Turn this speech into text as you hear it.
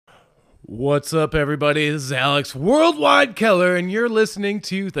What's up, everybody? This is Alex Worldwide Keller, and you're listening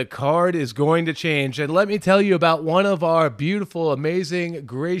to The Card is Going to Change. And let me tell you about one of our beautiful, amazing,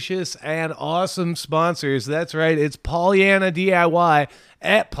 gracious, and awesome sponsors. That's right, it's Pollyanna DIY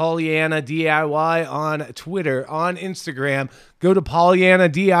at Pollyanna DIY on Twitter, on Instagram. Go to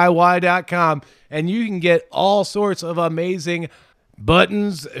PollyannaDIY.com, and you can get all sorts of amazing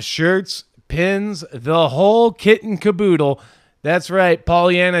buttons, shirts, pins, the whole kit and caboodle. That's right,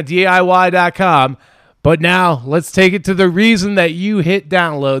 PollyannaDIY.com. But now, let's take it to the reason that you hit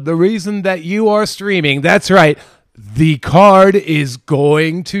download, the reason that you are streaming. That's right, the card is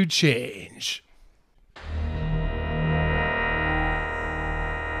going to change.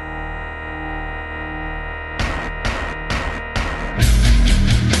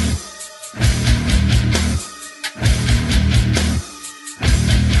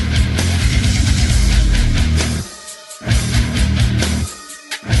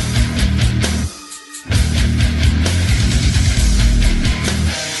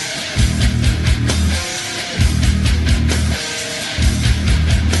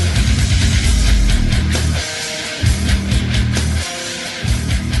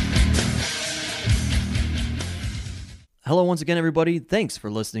 Hello once again, everybody. Thanks for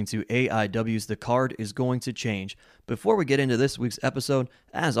listening to AIW's The Card is Going to Change. Before we get into this week's episode,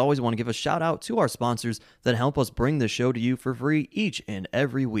 as always, I want to give a shout out to our sponsors that help us bring the show to you for free each and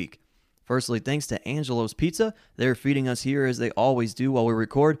every week. Firstly, thanks to Angelo's Pizza. They're feeding us here as they always do while we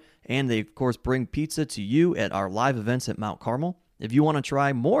record, and they, of course, bring pizza to you at our live events at Mount Carmel. If you want to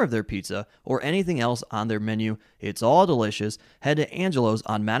try more of their pizza or anything else on their menu, it's all delicious. Head to Angelo's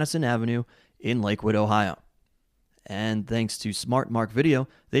on Madison Avenue in Lakewood, Ohio. And thanks to Smart Mark Video,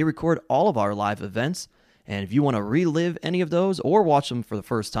 they record all of our live events. And if you want to relive any of those or watch them for the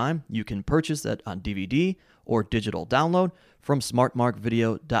first time, you can purchase that on DVD or digital download from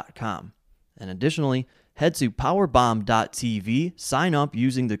smartmarkvideo.com. And additionally, head to powerbomb.tv, sign up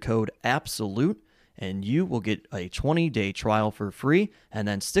using the code ABSOLUTE, and you will get a 20-day trial for free. And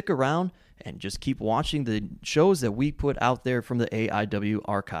then stick around and just keep watching the shows that we put out there from the AIW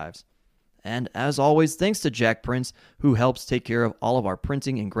archives. And as always, thanks to Jack Prince, who helps take care of all of our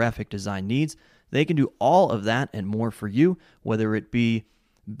printing and graphic design needs. They can do all of that and more for you, whether it be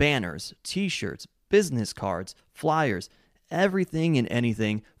banners, t-shirts, business cards, flyers, everything and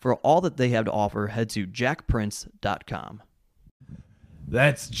anything. For all that they have to offer, head to jackprince.com.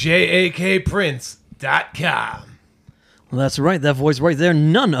 That's JAKPrince.com. Well, that's right, that voice right there,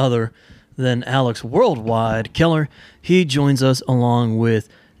 none other than Alex Worldwide Keller. He joins us along with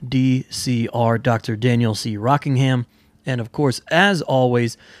DCR Dr. Daniel C. Rockingham, and of course, as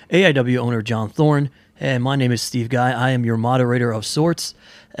always, AIW owner John Thorne. And my name is Steve Guy. I am your moderator of sorts,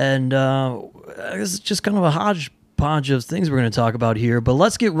 and it's just kind of a hodgepodge of things we're going to talk about here. But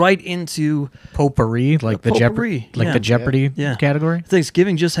let's get right into potpourri, like the Jeopardy, the Jeopardy category.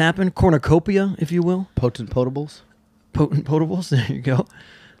 Thanksgiving just happened, cornucopia, if you will. Potent potables. There you go.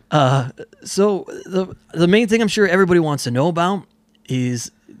 So the main thing I'm sure everybody wants to know about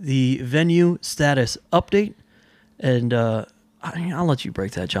is the venue status update, and I'll let you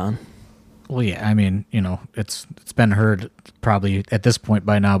break that, John. Well, yeah, I mean, it's been heard probably at this point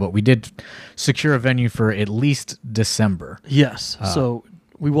by now, but we did secure a venue for at least December. Yes, so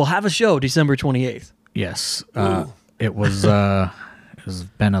we will have a show December 28th. Yes, it was it's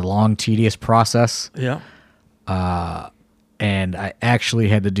been a long, tedious process. Yeah, and I actually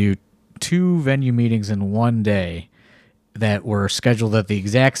had to do 2 venue meetings in one day that were scheduled at the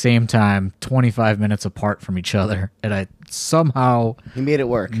exact same time, 25 minutes apart from each other, and I somehow made it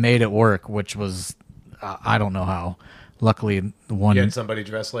work, which was I don't know how. Luckily, one. You had somebody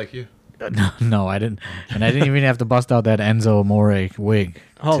dressed like you? No, I didn't, and I didn't even have to bust out that Enzo Amore wig.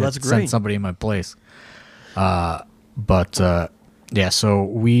 Oh, that's great. Send somebody in my place. Yeah, so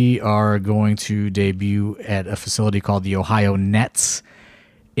we are going to debut at a facility called the Ohio Nets.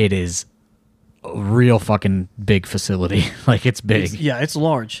 It is a real fucking big facility. Like, it's big. It's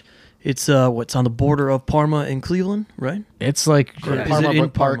large. It's what's on the border of Parma and Cleveland, right? It's like Parma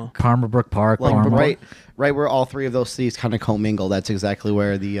Brook Park. Parma Brook Park. Like Parma. Right where all three of those cities kind of commingle. That's exactly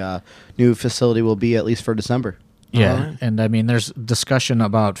where the new facility will be, at least for December. Yeah, right. And I mean, there's discussion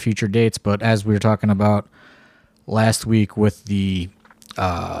about future dates, but as we were talking about last week with the,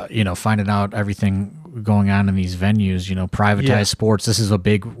 finding out everything going on in these venues, privatized sports. This is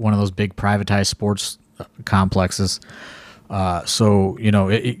one of those big privatized sports complexes. So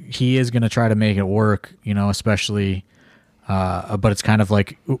he is going to try to make it work, especially But it's kind of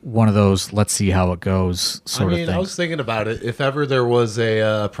like one of those let's see how it goes sort of thing. I was thinking about it. If ever there was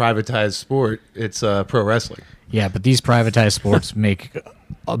a privatized sport, it's pro wrestling. Yeah, but these privatized sports make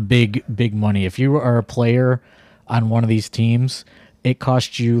a big money. If you are a player on one of these teams, it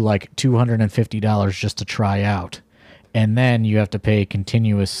costs you like $250 just to try out. And then you have to pay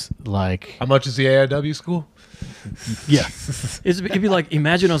continuous, like... How much is the AIW school? Yeah. It'd be like,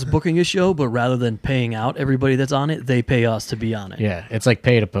 imagine us booking a show, but rather than paying out everybody that's on it, they pay us to be on it. Yeah, it's like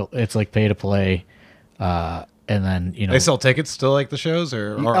pay to play, and then, They sell tickets to like the shows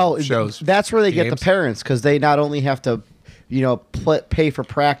or shows? That's where they get the games? parents, because they not only have to, pay for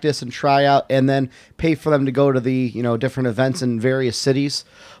practice and try out, and then pay for them to go to the, different events in various cities.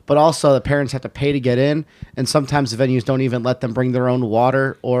 But also the parents have to pay to get in, and sometimes the venues don't even let them bring their own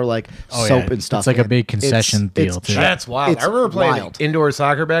water or like soap and stuff. It's like a big concession deal, too. That's wild. It's I remember playing wild. indoor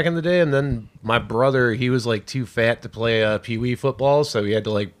soccer back in the day, and then my brother, he was like too fat to play pee-wee football, so he had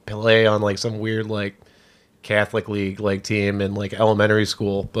to like play on like some weird like Catholic league like team in like elementary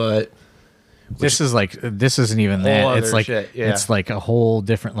school. But this isn't even that. Whole It's other like shit, yeah. it's like a whole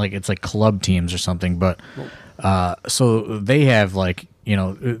different, like it's like club teams or something. But so they have like,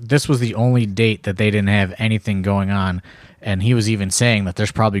 this was the only date that they didn't have anything going on, and he was even saying that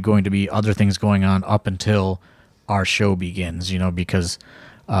there's probably going to be other things going on up until our show begins. Because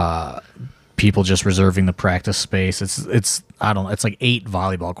people just reserving the practice space. It's I don't know. It's like 8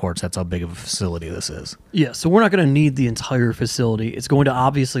 volleyball courts. That's how big of a facility this is. Yeah, so we're not going to need the entire facility. It's going to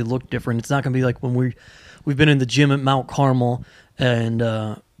obviously look different. It's not going to be like when we've been in the gym at Mount Carmel and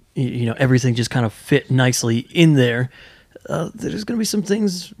everything just kind of fit nicely in there. There's going to be some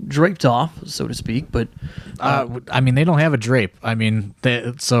things draped off, so to speak, but they don't have a drape.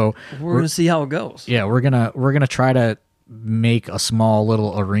 So we're going to see how it goes. Yeah, we're gonna try to make a small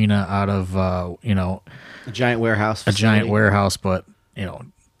little arena out of a giant warehouse. a giant warehouse, but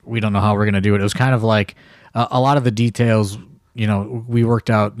we don't know how we're gonna do it. It was kind of like a lot of the details. We worked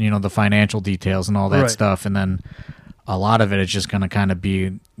out the financial details and all that Right. stuff, and then a lot of it is just gonna kind of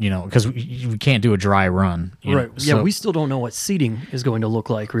be because we can't do a dry run. Right. Yeah, we still don't know what seating is going to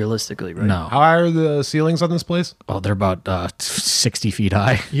look like realistically, right? no. how high are the ceilings on this place? Oh, they're about 60 feet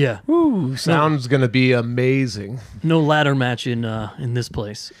high. Yeah. Ooh, sounds gonna be amazing. No ladder match in this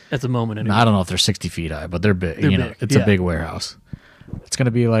place at the moment anyway. I don't know if they're 60 feet high, but they're big. They're big, It's yeah. a big warehouse. It's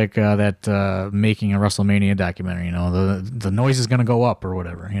gonna be like that making a WrestleMania documentary. The noise is gonna go up or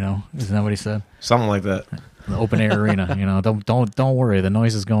whatever. Isn't that what he said? Something like that. The open air arena. Don't worry. The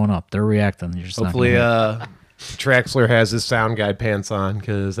noise is going up. They're reacting. You're just Hopefully, not gonna Traxler has his sound guy pants on,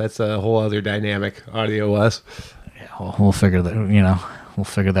 because that's a whole other dynamic audio-wise. yeah, we'll figure that. We'll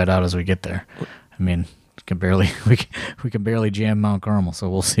figure that out as we get there. We can barely jam Mount Carmel, so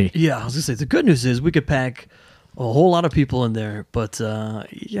we'll see. Yeah, I was gonna say the good news is we could pack a whole lot of people in there, but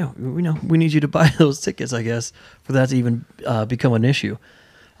we need you to buy those tickets, I guess, for that to even become an issue.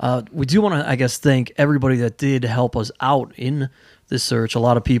 We do want to, I guess, thank everybody that did help us out in this search. A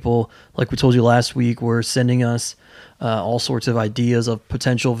lot of people, like we told you last week, were sending us all sorts of ideas of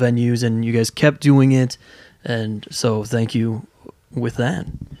potential venues, and you guys kept doing it, and so thank you with that.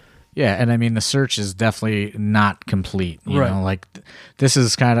 Yeah, and the search is definitely not complete. Right. This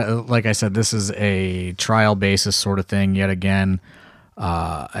is kind of, like I said, this is a trial basis sort of thing yet again,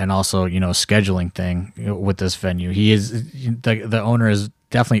 and also scheduling thing with this venue. He is the owner is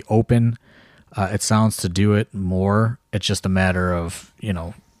definitely open. It sounds to do it more. It's just a matter of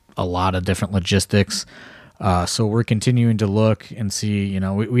a lot of different logistics. So we're continuing to look and see.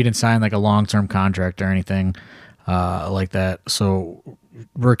 We didn't sign like a long-term contract or anything like that. So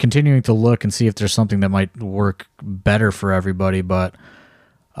we're continuing to look and see if there's something that might work better for everybody. But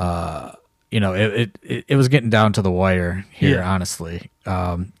it was getting down to the wire here, Yeah. honestly.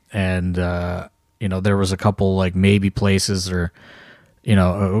 There was a couple like maybe places or.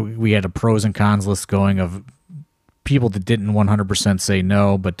 We had a pros and cons list going of people that didn't 100% say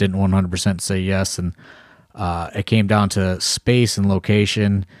no, but didn't 100% say yes. And it came down to space and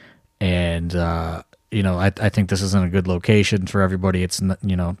location. And, I think this isn't a good location for everybody. It's,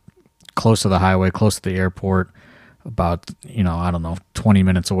 close to the highway, close to the airport, about, 20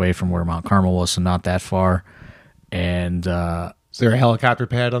 minutes away from where Mount Carmel was, so not that far. And Is there a helicopter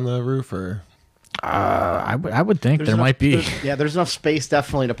pad on the roof, or? I would think There's there enough- might be. there's enough space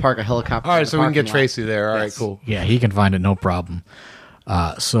definitely to park a helicopter. All in right, the so we can get parking lot. Tracy there. All right, Yes. cool. Yeah, he can find it, no problem.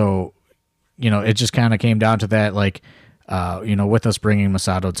 It just kind of came down to that, with us bringing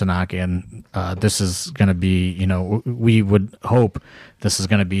Masato Tanaka in, this is going to be, we would hope this is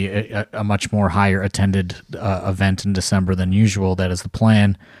going to be a much more higher attended event in December than usual. That is the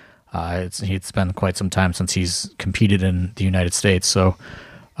plan. It's been quite some time since he's competed in the United States. So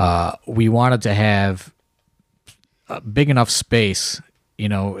we wanted to have a big enough space,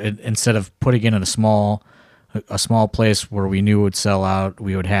 instead of putting it in a small place where we knew it would sell out.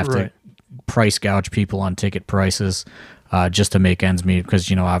 We would have to price gouge people on ticket prices just to make ends meet, because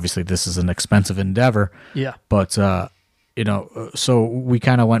obviously this is an expensive endeavor. Yeah. But so we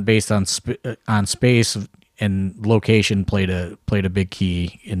kind of went based on space, and location played a big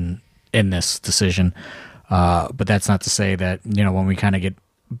key in this decision. But that's not to say that when we kind of get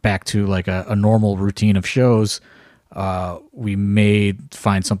back to like a normal routine of shows, we may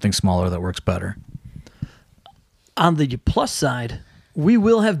find something smaller that works better. On the plus side, we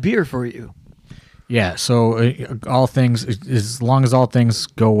will have beer for you. Yeah, so all things, as long as all things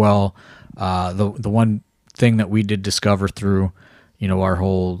go well, the one thing that we did discover through, our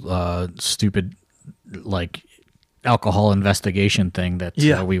whole stupid like alcohol investigation thing that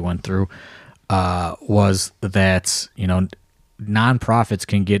we went through, was that nonprofits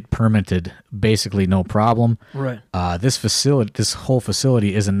can get permitted basically no problem. Right. This whole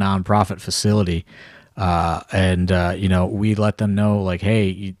facility is a nonprofit facility, and we let them know like,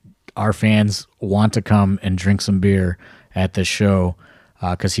 hey, our fans want to come and drink some beer at this show,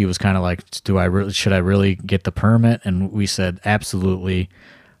 because he was kind of like, should I really get the permit? And we said absolutely.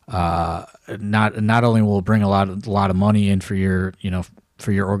 Not only will it bring a lot of money in for your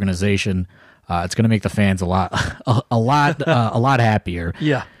organization, it's going to make the fans a lot happier.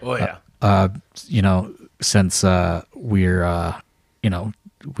 Yeah. Oh yeah. Since we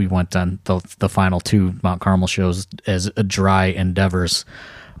went on the final 2 Mount Carmel shows as dry endeavors.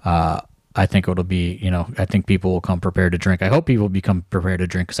 I think it'll be, I think people will come prepared to drink. I hope people become prepared to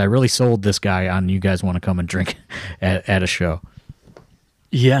drink, because I really sold this guy on you guys want to come and drink at a show.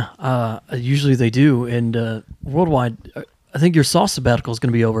 Yeah, usually they do. And worldwide, I think your sauce sabbatical is going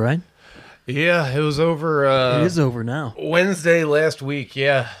to be over, right? Yeah, it was over. It is over now. Wednesday last week,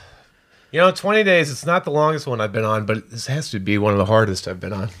 yeah. 20 days, it's not the longest one I've been on, but this has to be one of the hardest I've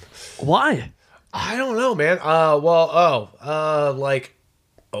been on. Why? I don't know, man. Like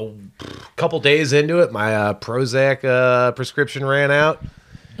a couple days into it, my Prozac prescription ran out.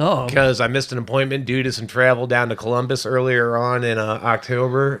 Oh. Because I missed an appointment due to some travel down to Columbus earlier on in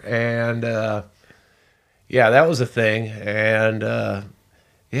October. And, that was a thing. And,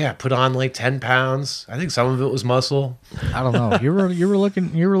 put on like 10 pounds. I think some of it was muscle. I don't know. You were looking.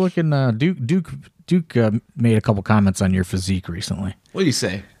 Duke made a couple comments on your physique recently. What did he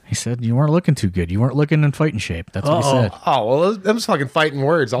say? He said you weren't looking too good. You weren't looking in fighting shape. That's what he said. Oh, well, them fucking fighting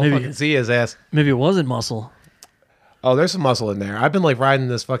words. I'll fucking see his ass. Maybe it wasn't muscle. Oh, there's some muscle in there. I've been like riding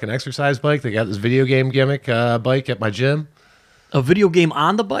this fucking exercise bike. They got this video game gimmick bike at my gym. A video game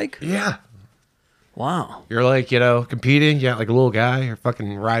on the bike? Yeah. Wow. You're like, competing. You got like a little guy. You're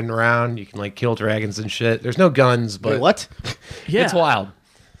fucking riding around. You can like kill dragons and shit. There's no guns, but Wait, what? Yeah. It's wild.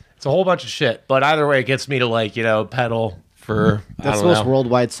 It's a whole bunch of shit. But either way, it gets me to like, pedal for, That's the most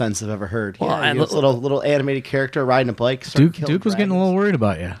worldwide sense I've ever heard. Well, Yeah, and this little animated character riding a bike. Duke was getting a little worried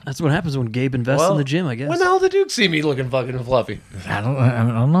about you. That's what happens when Gabe invests in the gym, I guess. When the hell did Duke see me looking fucking fluffy? I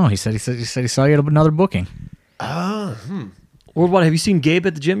don't know. He said he saw you at another booking. Worldwide, have you seen Gabe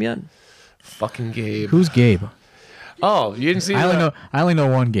at the gym yet? Fucking Gabe. Who's Gabe? Oh, you didn't see I only know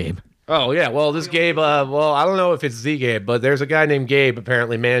one Gabe. Oh, yeah. Well, this Gabe, I don't know if it's the Gabe, but there's a guy named Gabe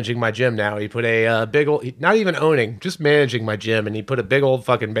apparently managing my gym now. He put a big old, not even owning, just managing my gym, and he put a big old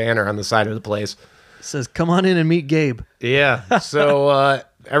fucking banner on the side of the place. It says, come on in and meet Gabe. Yeah. So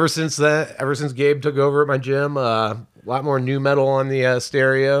ever since Gabe took over at my gym, a lot more new metal on the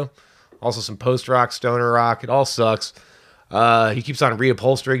stereo. Also some post-rock, stoner rock. It all sucks. He keeps on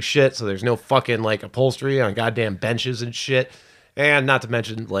reupholstering shit, so there's no fucking like upholstery on goddamn benches and shit. And not to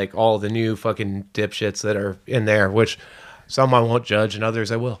mention like all the new fucking dipshits that are in there, which some I won't judge and others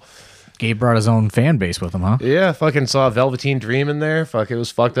I will. Gabe brought his own fan base with him, huh? Yeah, fucking saw Velveteen Dream in there. Fuck, it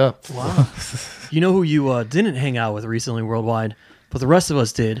was fucked up. Wow. You know who you didn't hang out with recently worldwide, but the rest of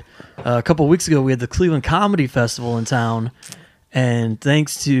us did. A couple of weeks ago, we had the Cleveland Comedy Festival in town. And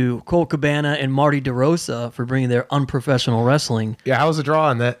thanks to Colt Cabana and Marty DeRosa for bringing their unprofessional wrestling. Yeah, how was the draw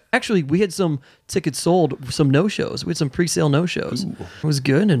on that? Actually, we had some tickets sold, some no-shows. We had some pre-sale no-shows. Ooh. It was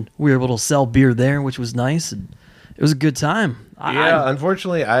good, and we were able to sell beer there, which was nice. And it was a good time.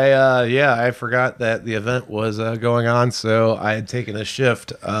 Unfortunately, I forgot that the event was going on, so I had taken a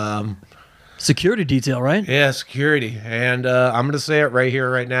shift. Security detail, right? Yeah, security. And I'm going to say it right here,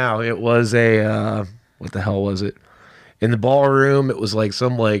 right now. It was a, what the hell was it? In the ballroom, it was like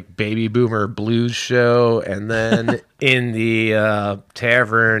some like baby boomer blues show, and then in the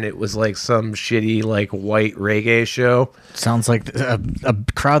tavern, it was like some shitty like white reggae show. Sounds like a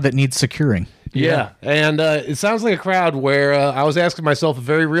crowd that needs securing. Yeah, and it sounds like a crowd where I was asking myself a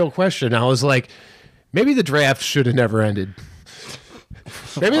very real question. I was like, maybe the draft should have never ended.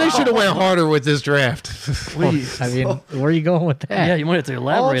 Maybe they should have went harder with this draft. I mean, where are you going with that? Yeah, you might have to All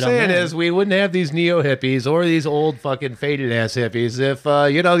I'm elaborate on saying that. is we wouldn't have these neo hippies or these old fucking faded ass hippies if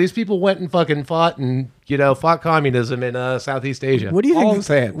these people went and fucking fought communism in Southeast Asia. What do you All think? I'm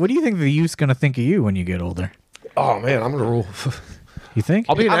saying. What do you think the youth's gonna think of you when you get older? Oh man, I'm gonna rule. You think?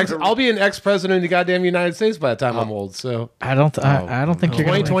 I'll be an ex president of the goddamn United States by the time I'm old. So I don't think you're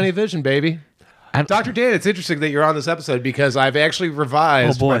gonna. 2020 vision, baby. Dr. Dan, it's interesting that you're on this episode because I've actually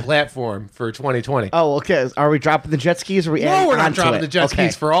revised my platform for 2020. Oh, okay. Are we dropping the jet skis? Or are we No, adding we're not onto dropping it? the jet Okay.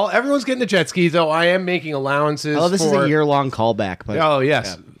 skis for all. Everyone's getting the jet skis, though. I am making allowances. Oh, this is for, a year-long callback. But Oh,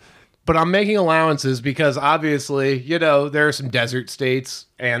 yes. But I'm making allowances because obviously, there are some desert states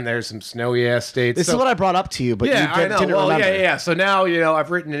and there's some snowy ass states. this is what I brought up to you, but yeah, you I know. didn't Well, remember. yeah. So now, I've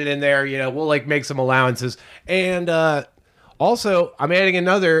written it in there. We'll like make some allowances. And also, I'm adding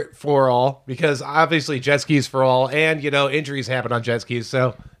another for all because obviously jet skis for all and, injuries happen on jet skis.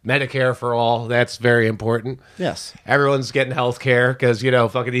 So Medicare for all, that's very important. Yes. Everyone's getting health care because,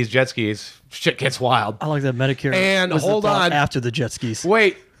 fucking these jet skis, shit gets wild. I like that Medicare. And was the hold thought on. after the jet skis.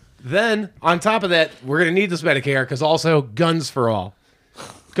 Wait, then on top of that, we're going to need this Medicare because also guns for all.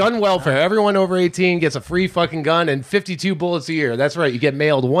 Gun welfare. Everyone over 18 gets a free fucking gun and 52 bullets a year. That's right. You get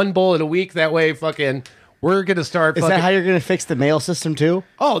mailed one bullet a week. That way, fucking, we're going to start Is fucking. that how you're going to fix the mail system too?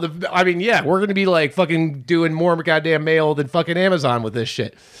 Oh, we're going to be like fucking doing more goddamn mail than fucking Amazon with this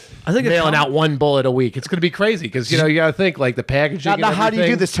shit. I think Mailing out one bullet a week. It's going to be crazy because, you got to think like the packaging. Now, and how do you do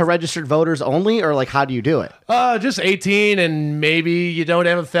everything. this to registered voters only, or like how do you do it? Just 18 and maybe you don't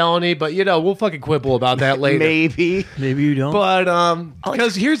have a felony, but, we'll fucking quibble about that later. Maybe. Maybe you don't. But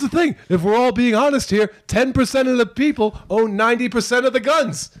because here's the thing, if we're all being honest here, 10% of the people own 90% of the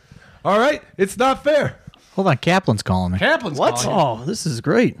guns. All right, it's not fair. Hold on, Kaplan's calling me. Kaplan's What? calling. Oh, this is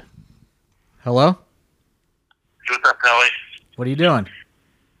great. Hello? What's up, Kelly? What are you doing?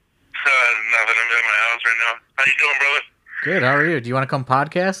 Nothing. I'm in my house right now. How you doing, brother? Good. How are you? Do you want to come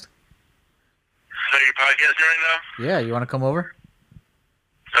podcast? So you podcasting right now? Yeah. You want to come over?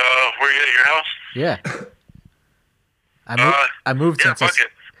 Where you at your house? Yeah. I moved Yeah, since fuck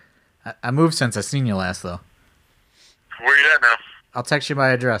it. I moved since I seen you last though. Where you at now? I'll text you my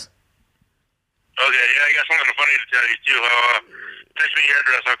address. Okay, yeah, I got something funny to tell you too. Text me your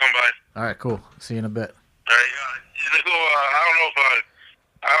address. I'll come by. All right. Cool. See you in a bit. All right. I don't know if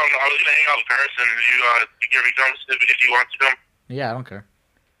I was gonna hang out with Carson. You give me come if he wants to come. Yeah, I don't care.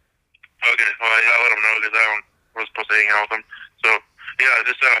 Okay. Well, yeah, I'll let him know because I was supposed to hang out with him. So yeah,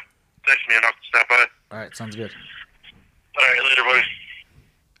 just text me and I'll stop by. All right. Sounds good. All right, later, buddy.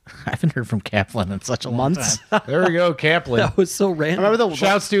 I haven't heard from Kaplan in such a long Months. time. There we go, Kaplan. That was so random. Remember the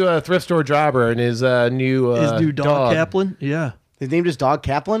Shouts to Thrift Store Jobber and his new His new dog, Kaplan? Yeah. his name is Dog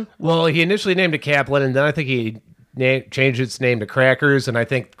Kaplan? Well, he initially named it Kaplan, and then I think he changed its name to Crackers, and I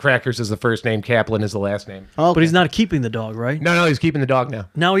think Crackers is the first name, Kaplan is the last name. Oh, But he's not keeping the dog, right? No, he's keeping the dog now.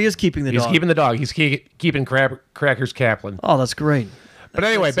 Now he is keeping the He's dog. keeping the dog. He's keeping Crackers Kaplan. Oh, that's great. But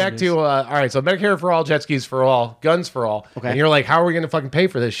anyway, back to all right. So Medicare for all, jet skis for all, guns for all. Okay. And you're like, how are we going to fucking pay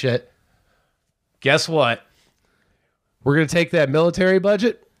for this shit? Guess what? We're going to take that military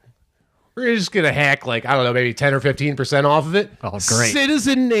budget. We're just going to hack like, I don't know, maybe 10 or 15% off of it. Oh, great.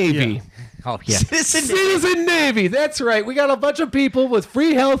 Citizen Navy. Oh yeah. Citizen Navy. That's right. We got a bunch of people with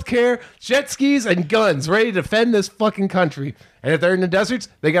free health care, jet skis, and guns ready to defend this fucking country. And if they're in the deserts,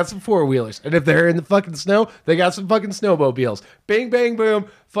 they got some four-wheelers. And if they're in the fucking snow, they got some fucking snowmobiles. Bing, bang, boom.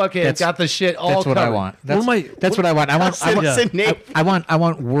 Fucking got the shit all That's what I covered. want. That's what I want. I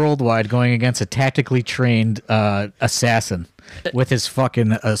want Worldwide going against a tactically trained assassin with his fucking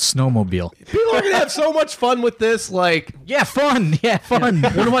snowmobile. People are going to have so much fun with this. Like, Yeah, fun. Yeah, fun.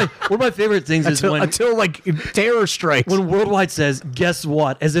 One of my favorite things is until like terror strikes. when Worldwide says, "Guess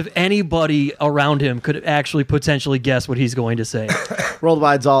what?" As if anybody around him could actually potentially guess what he's going to say.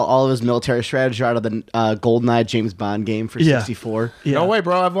 Worldwide's all of his military strategy out of the GoldenEye James Bond game for Yeah. 64. Yeah. no way,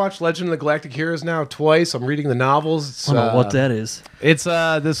 bro. I've watched Legend of the Galactic Heroes now twice. I'm reading the novels. It's, I don't know what that is. It's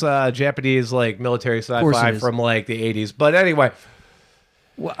this Japanese like military course sci-fi it is. from like the 80s. But anyway,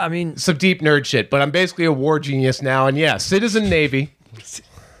 Well, I mean, some deep nerd shit. But I'm basically a war genius now, and yeah, Citizen Navy.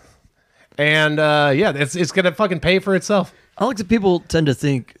 And yeah, it's gonna fucking pay for itself. I like that people tend to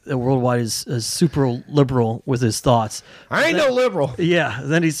think that Worldwide is super liberal with his thoughts. I ain't no liberal. Yeah,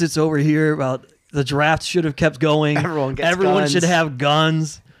 then he sits over here about the draft should have kept going. Everyone gets Everyone guns. should have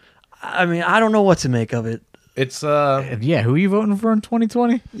guns. I mean, I don't know what to make of it. It's Yeah, who are you voting for in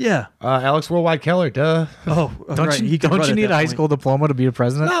 2020? Yeah. Alex Worldwide Keller. Duh. Oh, Don't right. you, He could don't run you at need a that high point. school diploma to be a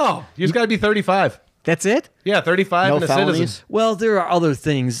president? No, you just got to be 35. That's it? Yeah, 35 No and a felonies. citizen. Well, there are other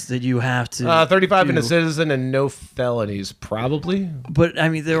things that you have to. 35 and a do. citizen and no felonies, probably. But I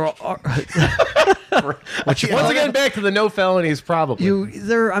mean, there are Once again, back to the no felonies, probably.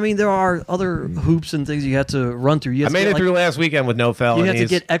 there are other hoops and things you have to run through. You I have to made get, it like, through last weekend with no You felonies. have to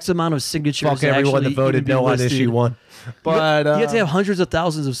get X amount of signatures. Fuck to everyone that actually voted even be no on listed. issue 1. But you have to have hundreds of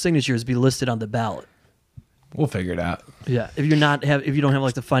thousands of signatures be listed on the ballot. we'll figure it out. Yeah, if you don't have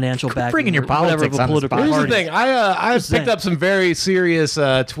like the financial backing, bringing your or whatever politics of a on the political spot. Here's party. the thing. I've Just picked saying. up some very serious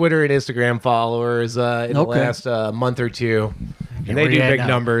Twitter and Instagram followers in the Okay. last month or two, and they Where do you at big now?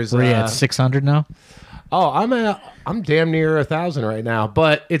 numbers. Where you at 600 now? I'm damn near 1,000 right now,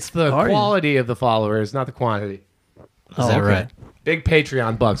 but it's the Are you? quality of the followers, not the quantity. Is that right? Big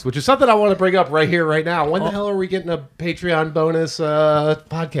Patreon bucks, which is something I want to bring up right here, right now. When the hell are we getting a Patreon bonus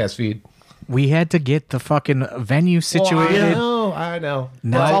podcast feed? We had to get the fucking venue situated. I know.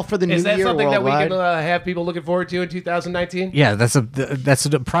 Now- It's all for the new Is that year something that we worldwide. can have people looking forward to in 2019? Yeah, that's a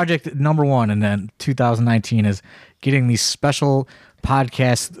project number 1, and then 2019 is getting these special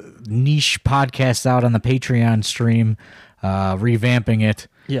niche podcasts out on the Patreon stream, revamping it.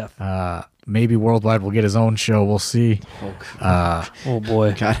 Yeah. Maybe Worldwide will get his own show. We'll see. Oh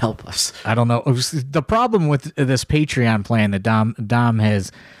boy. God help us. I don't know. The problem with this Patreon plan that Dom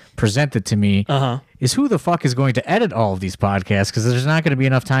has presented to me is who the fuck is going to edit all of these podcasts, because there's not going to be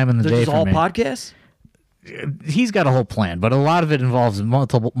enough time in the They're day just for all me. podcasts. He's got a whole plan, but a lot of it involves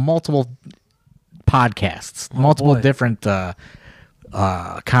multiple podcasts, multiple boy. different the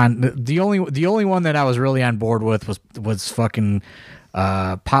only one that I was really on board with was fucking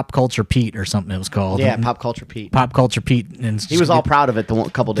Pop Culture Pete or something it was called. Yeah, Pop Culture Pete. Pop Culture Pete, and He was all proud of it the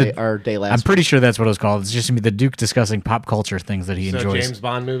couple day last. I'm pretty sure that's what it was called. It's just gonna be the Duke discussing pop culture things that he So enjoys, James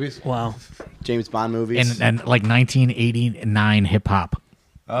Bond movies? Wow. James Bond movies. and like 1989 hip hop.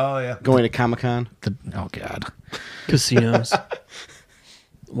 Oh, yeah. Going to Comic-Con. Oh god. Casinos.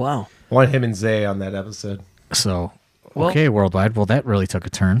 Wow. I want him and Zay on that episode. So Well- okay, Worldwide. Well, that really took a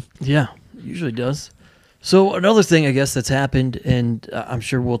turn. Yeah, it usually does. So another thing, I guess, that's happened, and I'm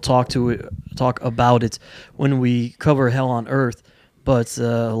sure we'll talk about it when we cover Hell on Earth. But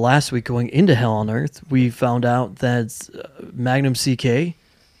last week, going into Hell on Earth, we found out that Magnum C.K.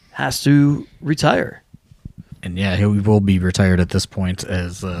 has to retire. And yeah, he will be retired at this point,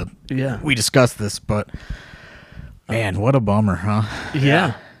 as Yeah. we discussed this. But man, what a bummer, huh?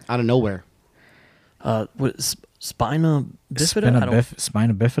 Yeah. Out of nowhere. What, spina bifida?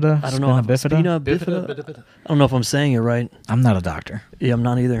 Spina bifida. I don't know. Spina Spina bifida. bifida? I don't know if I'm saying it right. I'm not a doctor. Yeah, I'm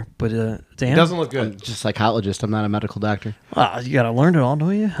not either. But Dan, It doesn't look I'm good. just a psychologist. I'm not a medical doctor. You got to learn it all,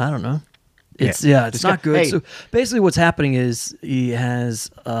 don't you? I don't know. It's Just not good. hey. So basically, what's happening is he has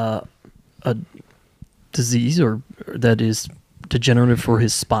a disease or that is degenerative for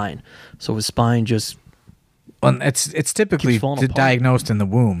his spine. So his spine just Well, it's typically Keeps falling apart. diagnosed in the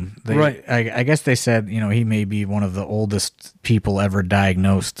womb. Right. I guess they said he may be one of the oldest people ever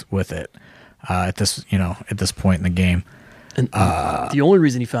diagnosed with it at this point in the game. and the only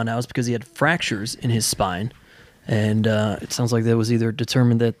reason he found out is because he had fractures in his spine, and it sounds like that was either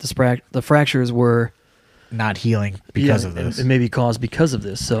determined that the fractures were Not healing because of this. It may be caused because of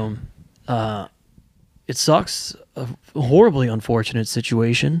this. So it sucks. A horribly unfortunate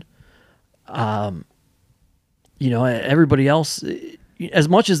situation. Everybody else, as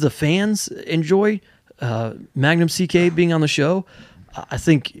much as the fans enjoy Magnum C.K. being on the show, I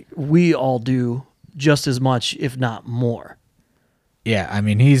think we all do just as much, if not more. Yeah, I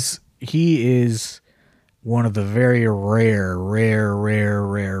mean he is one of the very rare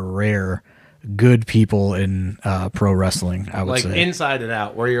good people in pro wrestling. I would Like say inside and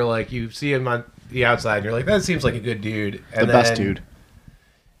out, where you're like, you see him on the outside, and you're like, that seems like a good dude. The And best then dude.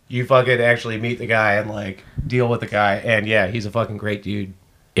 You fucking actually meet the guy and like deal with the guy, and yeah, he's a fucking great dude.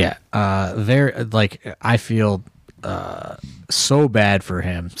 Yeah, very I feel so bad for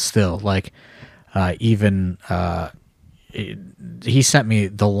him still. He sent me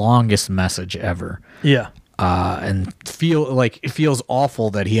the longest message ever. Yeah. And it feels awful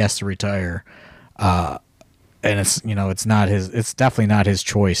that he has to retire. And it's not his. It's definitely not his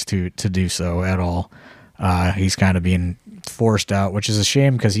choice to do so at all. He's kind of being forced out, which is a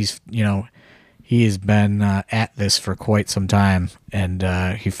shame because he has been at this for quite some time,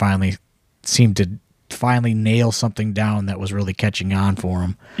 and he finally seemed to nail something down that was really catching on for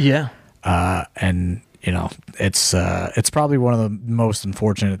him. Yeah. And it's probably one of the most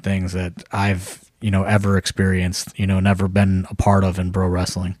unfortunate things that I've ever experienced. Never been a part of in pro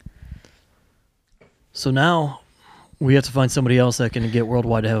wrestling. So now we have to find somebody else that can get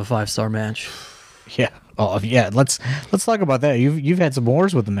Worldwide to have a 5-star match. Yeah. Oh yeah. Let's talk about that. You've had some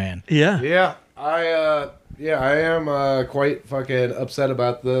wars with the man. Yeah. Yeah, I am quite fucking upset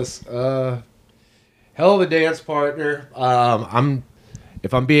about this. Hell of a dance partner.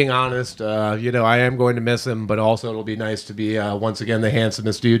 If I'm being honest, I am going to miss him, but also it'll be nice to be once again the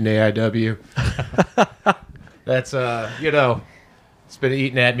handsomest dude in AIW. That's it's been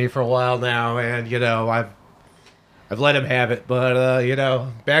eating at me for a while now, and I've let him have it, but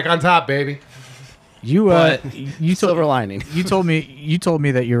back on top, baby. You Silver lining. You told me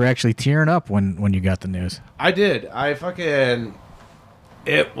that you were actually tearing up when you got the news. I did.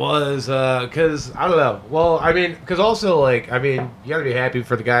 It was because I don't know. Well, I mean, because also you gotta be happy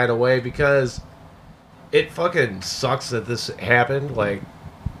for the guy in a way, because it fucking sucks that this happened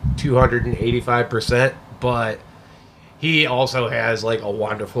 285%, but he also has a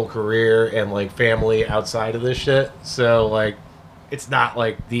wonderful career and family outside of this shit. So it's not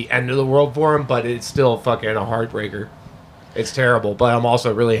the end of the world for him, but it's still fucking a heartbreaker. It's terrible, but I'm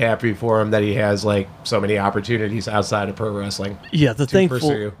also really happy for him that he has so many opportunities outside of pro wrestling. Yeah, the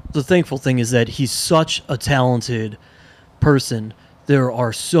thankful thing is that he's such a talented person. There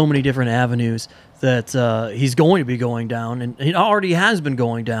are so many different avenues that he's going to be going down, and he already has been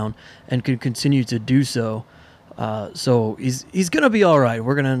going down, and could continue to do so. So he's gonna be all right.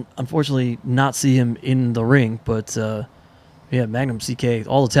 We're gonna unfortunately not see him in the ring, but Magnum C.K,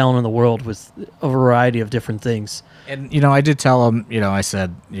 all the talent in the world with a variety of different things. And I did tell him, I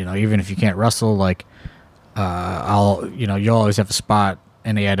said, even if you can't wrestle, you'll always have a spot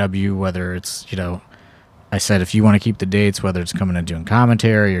in AIW, whether it's, I said, if you want to keep the dates, whether it's coming and doing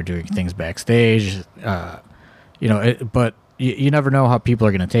commentary or doing things backstage, but you never know how people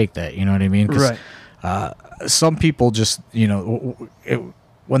are going to take that. You know what I mean? 'Cause, right. Some people just,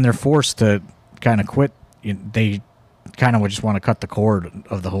 when they're forced to kind of quit, they kind of would just want to cut the cord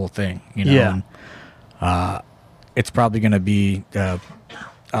of the whole thing. Yeah. And, it's probably going to be a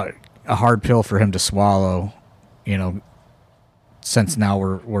hard pill for him to swallow, since now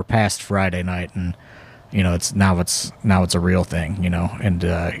we're past Friday night, and it's a real thing, and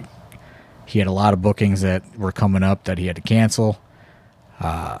he had a lot of bookings that were coming up that he had to cancel.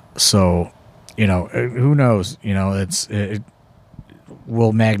 So who knows?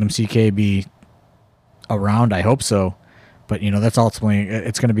 Will Magnum CK be around? I hope so, but that's ultimately,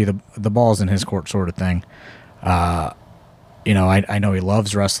 it's going to be the ball's in his court sort of thing. I know he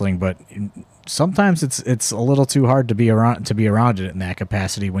loves wrestling, but sometimes it's a little too hard to be around it in that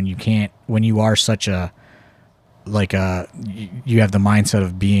capacity when you are such you have the mindset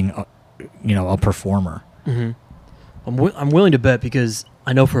of being a performer. Mm-hmm. I'm willing to bet, because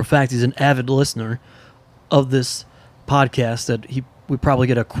I know for a fact he's an avid listener of this podcast, that we probably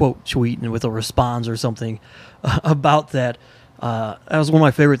get a quote tweet and with a response or something about that. That was one of my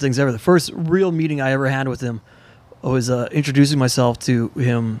favorite things ever. The first real meeting I ever had with him was introducing myself to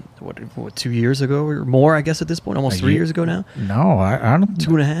him, what 2 years ago or more, I guess at this point, almost 3 years ago now. No, I don't.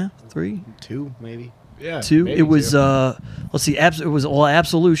 2.5, 3, 2 maybe. Yeah, 2. maybe It was 2. Let's see, it was I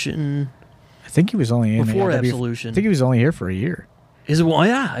Absolution. think he was only in Before AIW. Absolution. I think he was only here for a year. Is it? Well,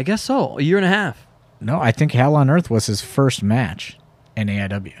 yeah, I guess so. A year and a half. No, I think Hell on Earth was his first match in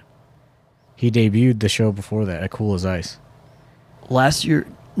AIW. He debuted the show before that at Cool as Ice. Last year,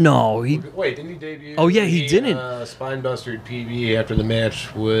 no, Wait, didn't he debut? Oh, yeah, he didn't. Spinebuster at PB after the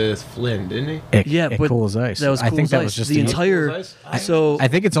match with Flynn, didn't he? At but Cool as Ice. that was I Cool think as that Ice. was just the a year. entire. Cool as Ice? So I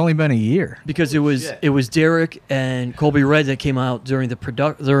think it's only been a year. because it was Derek and Colby Red that came out during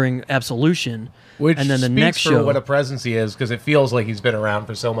during Absolution, Which and then the speaks next for show. what a presence he is, because it feels like he's been around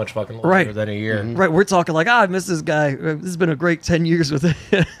for so much fucking longer Right. than a year. Right, we're talking I miss this guy. This has been a great 10 years with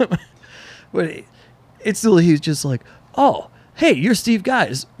him. But it's still, he's just like, oh, hey, you're Steve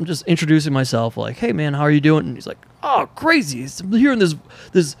Guys. I'm just introducing myself, hey man, how are you doing? And he's like, oh, crazy. I'm hearing this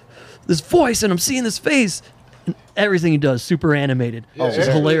voice and I'm seeing this face. And everything he does, super animated. It's just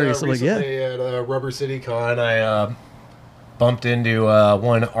actually, hilarious. I'm like, yeah. recently at Rubber City Con, I bumped into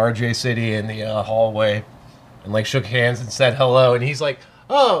one RJ City in the hallway and shook hands and said hello, and he's like,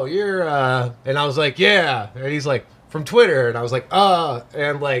 oh, you're and I was like, yeah, and he's like, from Twitter, and I was like,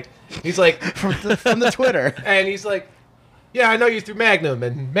 and he's like, from the Twitter. and he's like, yeah, I know you through Magnum,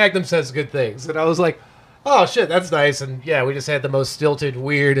 and Magnum says good things, and I was like, oh shit, that's nice. And yeah, we just had the most stilted,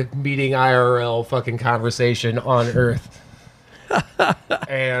 weird meeting IRL fucking conversation on earth.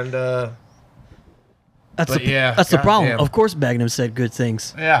 And That's but the yeah, that's the problem. goddamn. Of course, Magnum said good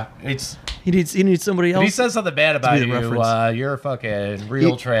things. yeah, it's He needs somebody If else. he says something bad about the you, reference. you're fucking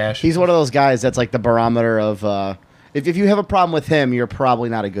real trash. He's one of those guys that's like the barometer of if you have a problem with him, you're probably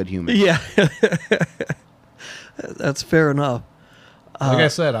not a good human. Yeah. That's fair enough. Like I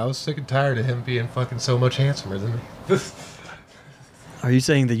said, I was sick and tired of him being fucking so much handsomer than me. Are you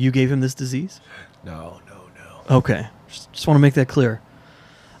saying that you gave him this disease? No. Okay. Just want to make that clear.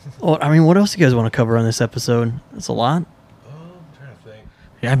 Well, I mean, what else do you guys want to cover on this episode? That's a lot. I'm trying to think.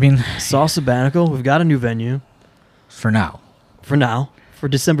 Yeah, I mean, Saw sabbatical. We've got a new venue for now. For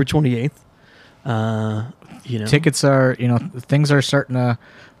December 28th. Tickets are, things are starting to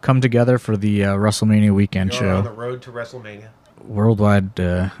come together for the WrestleMania weekend You're on the show. road to WrestleMania. Worldwide,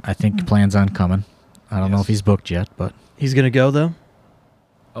 I think plans on coming. I don't know if he's booked yet, but He's going to go, though?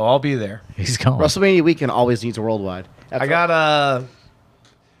 Oh, I'll be there. he's going. WrestleMania weekend always needs a worldwide. I got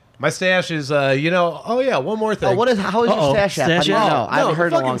my stash is oh yeah, one more thing. How is your Uh-oh. stash at? How do you Stash know? I haven't heard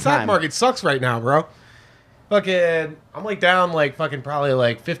in a fucking long stock time. market sucks right now, bro. Fucking I'm like down like fucking probably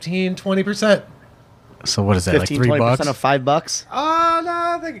like 15-20%. So what is that, 15, like $3? 20% of $5. No,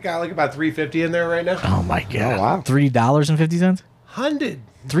 I think it got like about $350 in there right now. Oh my god! Oh, wow. $3.50? 100.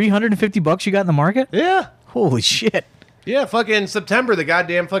 $350 you got in the market? Yeah. Holy shit! Yeah, fucking September, the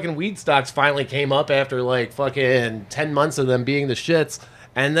goddamn fucking weed stocks finally came up after like fucking 10 months of them being the shits.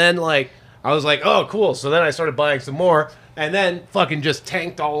 And then like, I was like, oh, cool. So then I started buying some more and then fucking just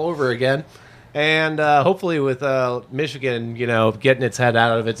tanked all over again. And hopefully with Michigan, getting its head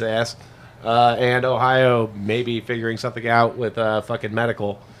out of its ass and Ohio maybe figuring something out with fucking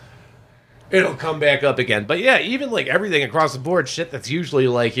medical, it'll come back up again. But yeah, even like everything across the board, shit that's usually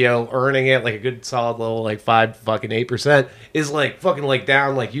like, earning it like a good solid level, like 8% is like fucking like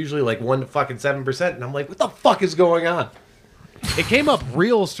down like usually like 1-7%. And I'm like, what the fuck is going on? It came up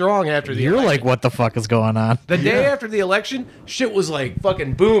real strong after the You're election. like, what the fuck is going on? The day after the election, shit was like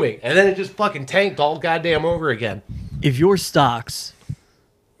fucking booming. And then it just fucking tanked all goddamn over again. If your stocks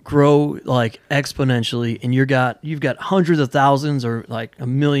grow like exponentially and you've got hundreds of thousands or like $1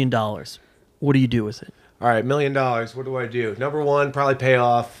 million, what do you do with it? All right, $1 million. What do I do? Number one, probably pay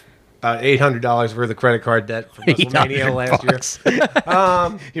off $800 worth of credit card debt from WrestleMania last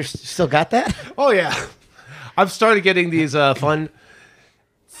year. You still got that? Oh, yeah. I've started getting these fun,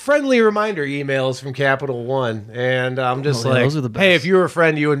 friendly reminder emails from Capital One. And I'm just yeah, like, those are the best. hey, if you were a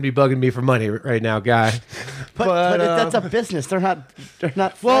friend, you wouldn't be bugging me for money right now, guy. But that's a business. They're not.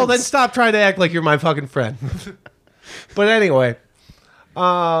 Well, then friends. stop trying to act like you're my fucking friend. But anyway,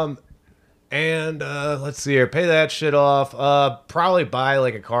 let's see here. Pay that shit off. Probably buy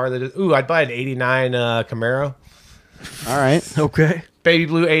like a car that is. Ooh, I'd buy an '89 Camaro, All right. Okay. baby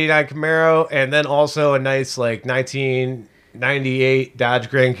blue '89 Camaro, and then also a nice like 1998 Dodge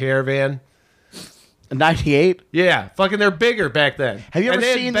Grand Caravan. A 98. Yeah, fucking they're bigger back then. Have you and ever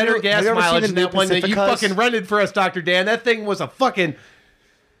they had seen better the- gas have you ever mileage seen than the that new one that you Pacificas? fucking rented for us, Dr. Dan? That thing was a fucking. It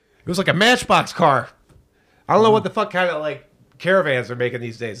was like a Matchbox car. I don't know what the fuck kind of like caravans they're making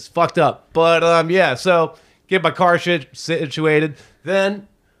these days. It's fucked up. But yeah, so get my car shit situated. Then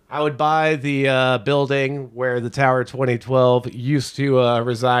I would buy the building where the Tower 2012 used to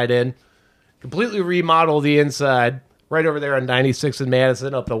reside in. Completely remodel the inside. Right over there on 96 in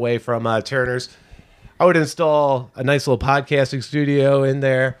Madison, up the way from Turner's. I would install a nice little podcasting studio in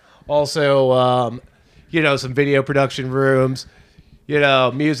there. Also, some video production rooms,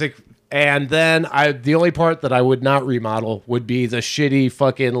 music. And then the only part that I would not remodel would be the shitty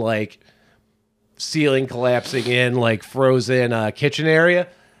fucking like ceiling collapsing in, like frozen kitchen area.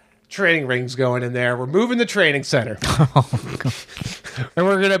 Training rings going in there. We're moving the training center.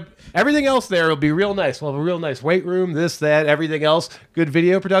 And everything else there will be real nice. We'll have a real nice weight room, this, that, everything else. Good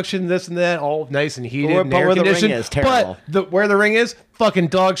video production, this and that, all nice and heated and But air where the ring conditioned. is, terrible. But where the ring is, fucking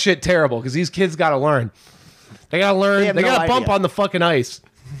dog shit terrible, because these kids got to learn. They got to learn. have They no got to bump idea. on the fucking ice.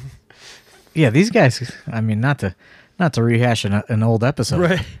 Yeah, these guys. I mean, not to rehash an old episode,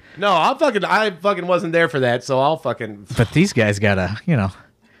 Right. No, I fucking wasn't there for that, so I'll fucking... But these guys gotta,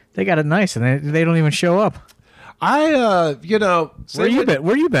 they got it nice, and they don't even show up. Where Where you been?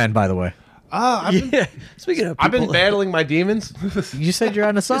 Where you been, by the way? Yeah. Speaking of I've been people- battling my demons. You said you're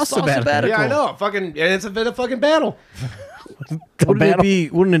on a sauce Sauce sabbatical. sabbatical. Yeah, I know. Fucking, and it's been a fucking battle.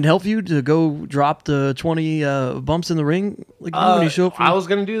 Wouldn't it help you to go drop the 20 bumps in the ring like when you show up? I was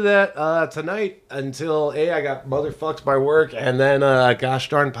gonna do that tonight until I got motherfucked by work and then gosh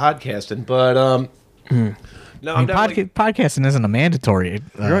darn podcasting. But no, I I'm mean, definitely. podcasting isn't a mandatory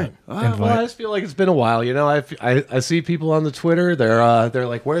right. Well, invite. I just feel like it's been a while. I see people on the Twitter. They're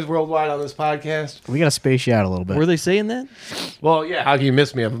like, "Where's Worldwide on this podcast?" We gotta space you out a little bit. Were they saying that? Well, yeah. How can you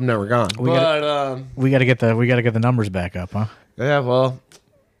miss me if I'm never gone? We gotta get the numbers back up, huh? Yeah. Well,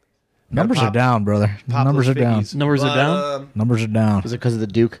 Numbers Gotta are down, brother. pop Numbers are those down. figgies. Numbers are But, down? Numbers are down. Is it because of the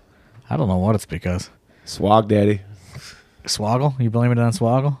Duke? I don't know what it's because. Swag Daddy. Swoggle? You blaming it on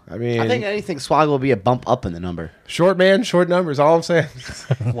Swoggle? I mean, I think anything Swag will be a bump up in the number. short man, short numbers. All I'm saying.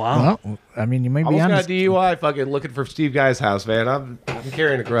 Wow. Well, I mean, you may be Almost got honest. a DUI fucking looking for Steve Guy's house, man. I'm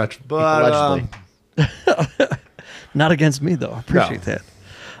carrying a grudge. But, Allegedly. Not against me, though. I appreciate No. that.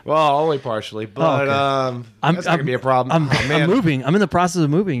 well, only partially. But okay. that's not going to be a problem. Oh, man. I'm moving. I'm in the process of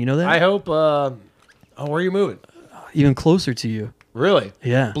moving. You know that? I hope. Oh, where are you moving? Even closer to you. Really?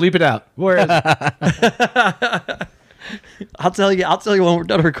 Yeah. Bleep it out. Where is it? I'll tell you when we're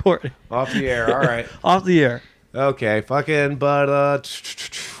done recording. Off the air. All right. Off the air. Okay. Fucking. But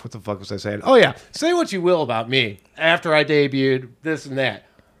what the fuck was I saying? Oh yeah. Say what you will about me after I debuted this and that,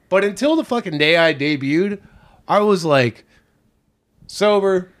 but until the fucking day I debuted, I was like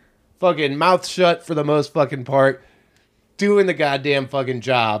sober, fucking mouth shut for the most fucking part, doing the goddamn fucking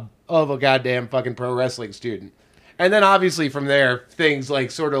job of a goddamn fucking pro wrestling student. And then obviously from there, things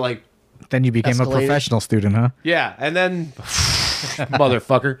like sort of like, Then you became a Escalated. professional student, huh? yeah. And then,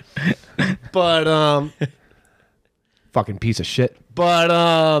 motherfucker. But, fucking piece of shit. But,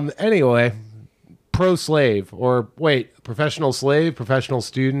 anyway, pro slave or wait, professional slave, professional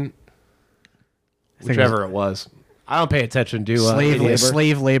student, think whichever it was. I don't pay attention to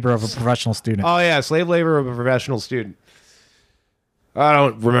Slave labor of a professional student. Oh yeah, slave labor of a professional student. I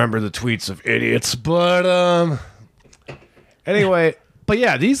don't remember the tweets of idiots, but anyway, but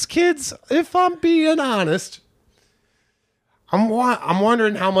yeah, these kids, if I'm being honest, I'm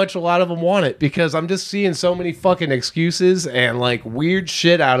wondering how much a lot of them want it, because I'm just seeing so many fucking excuses and like weird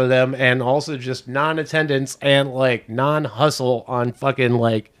shit out of them, and also just non-attendance and like non-hustle on fucking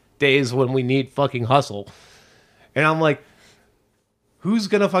like days when we need fucking hustle. And I'm like, who's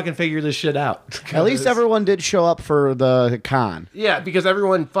gonna fucking figure this shit out? At least everyone did show up for the con. Yeah, because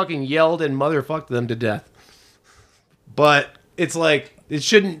everyone fucking yelled and motherfucked them to death. But it's like, it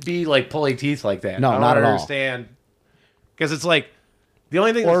shouldn't be like pulling teeth like that. No, I don't not at all. understand. Because it's like, the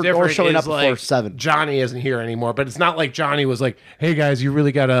only thing Or- that's different or showing is up before like 7. Johnny isn't here anymore. But it's not like Johnny was like, hey guys, you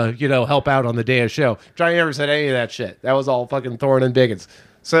really gotta, help out on the day of show. Johnny never said any of that shit. That was all fucking Thorne and Biggins.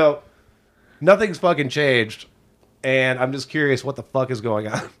 So, nothing's fucking changed. And I'm just curious what the fuck is going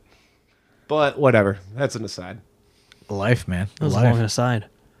on. But whatever. That's an aside. Life, man. That was a Life. long aside.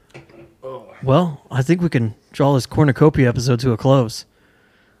 Well, I think we can draw this cornucopia episode to a close.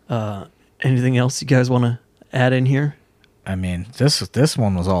 Anything else you guys want to add in here? I mean, this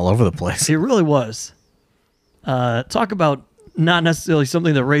one was all over the place. It really was. Talk about not necessarily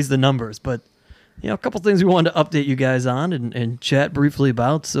something that raised the numbers, but a couple things we wanted to update you guys on and chat briefly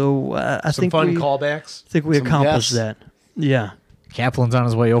about. So I Some think fun we callbacks. think we Some accomplished yes. that. Yeah. Kaplan's on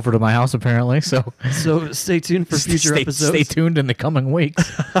his way over to my house, apparently. So So stay tuned for future episodes. Stay tuned in the coming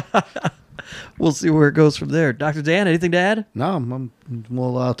weeks. We'll see where it goes from there. Dr. Dan, anything to add? No,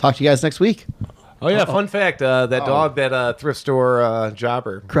 we'll talk to you guys next week. Oh yeah, fun fact: that dog, that thrift store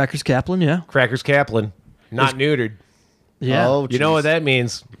jobber, Crackers Kaplan, yeah. Crackers Kaplan, not neutered. Yeah. Oh, You know jeez. what that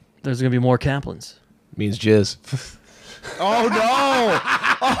means? There's going to be more Kaplans. Means jizz. Oh no!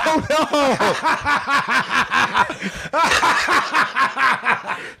 Oh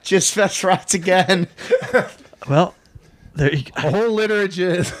no! Just fetch rats again. Well, there you A go. whole litter of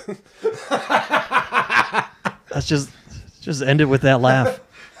jizz. Let's just end it with that laugh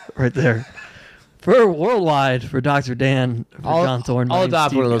right there. For Worldwide, for Dr. Dan, for John Thorne. my I'll name's adopt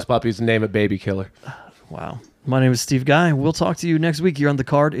Steve one of Guy. those puppies and name it Baby Killer. Wow. My name is Steve Guy. We'll talk to you next week here on The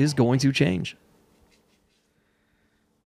Card is Going to Change.